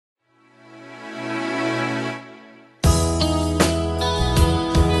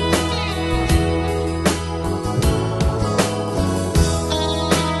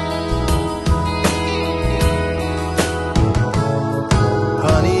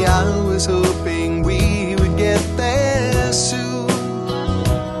was hoping we would get there soon,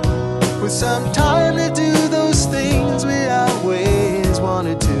 with some time to do those things we always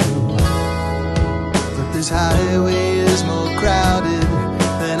wanted to. But this highway is more crowded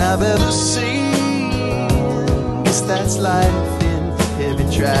than I've ever seen. Guess that's life in heavy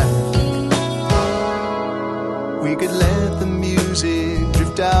traffic. We could let the music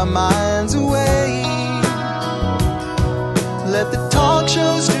drift our minds away, let the talk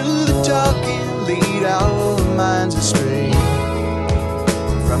shows do the talking, lead our minds astray.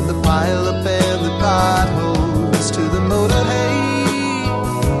 From the pile-up and the potholes to the motor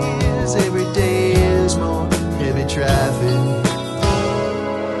haze, every day is more heavy traffic.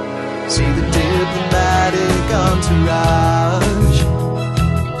 See the diplomatic entourage,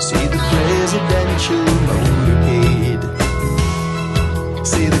 see the presidential motorcade,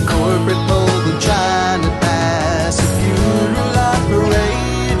 see the corporate mogul trying to pass a funeral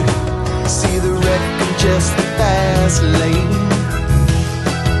parade, see the wreck congest the fast lane,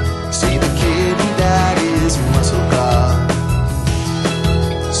 see the kid and daddy's muscle car,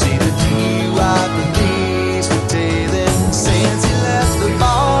 see the DUI police detailing since he left the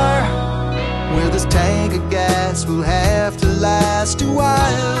bar. Well, this tank of gas will have to last a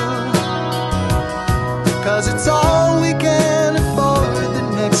while, 'cause it's all we can afford the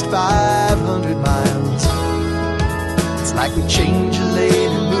next 500 miles. It's like we change a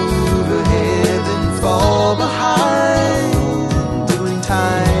lane and move ahead, then fall behind, doing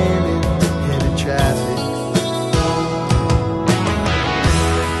time in heavy traffic.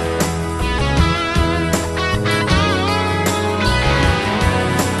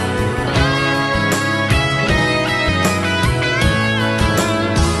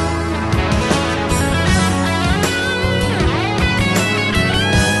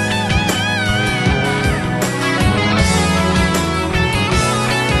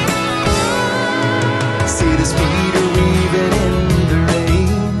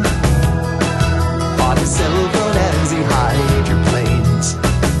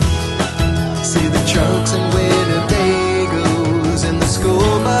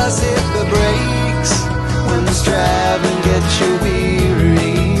 Driving get you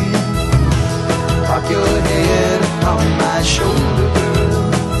weary, park your head on my shoulder, girl.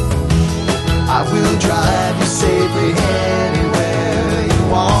 I will drive you safely anywhere you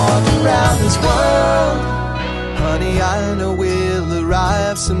want around this world. Honey, I know we'll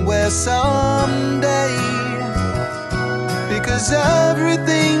arrive somewhere someday, because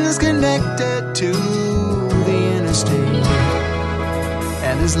everything's connected to the interstate.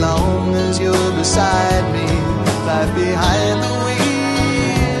 And as long as you're beside me, life behind the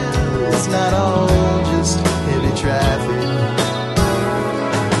wheel is not all